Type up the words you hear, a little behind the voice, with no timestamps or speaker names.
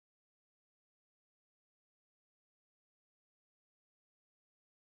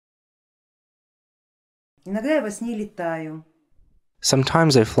Иногда я во сне летаю.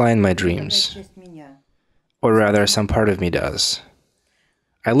 Sometimes I fly in my Это какая-то dreams, часть меня. or rather, some part of me does.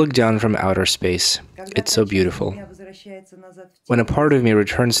 I look down from outer space. Когда It's та so часть beautiful. меня возвращается назад в When a тело, part of me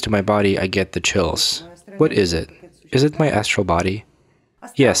returns to my body, I get the chills. мое What астральное is тело it? как это Is it my существует. astral body?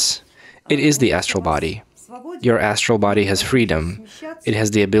 Астрал. Yes, it is Он the просто astral body. в свободе. Your astral body has Может freedom. It смещаться,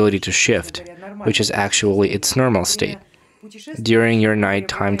 has the ability to собственно shift, говоря, which нормальное is наше actually состояние. its normal Во state. время путешествий, During your например,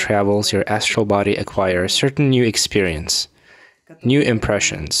 nighttime бывает travels, your astral body такое acquires ощущение, certain new experience, new которое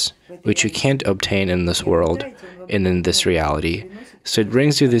impressions, в этой which you реальности can't obtain in this не world обретаете, он вам and in this приносит reality. So it такое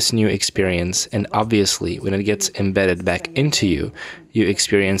brings you состояние, this new которое experience, and вас obviously, when it gets embedded back into you, you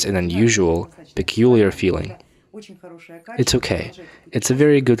experience an знаю, что это unusual, однозначно peculiar эмоционально. feeling. Это очень хорошее It's качество, okay. продолжайте It's a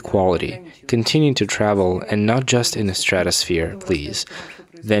very путешествовать, good да, не quality. ограничивайтесь Continue to travel, стратосферой, and not just in a пользуйтесь этим, stratosphere, потом please. расскажете нам,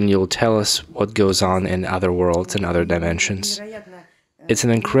 что Then происходит you'll tell us what goes on in other worlds and other dimensions. невероятно It's an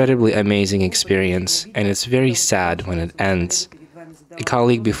incredibly amazing experience, and it's very sad when it ends. A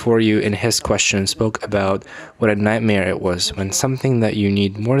colleague before you in his question spoke about what a nightmare it was when something that you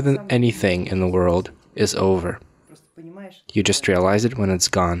need more than anything in the world is over. You just realize it when it's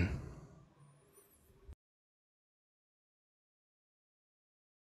gone.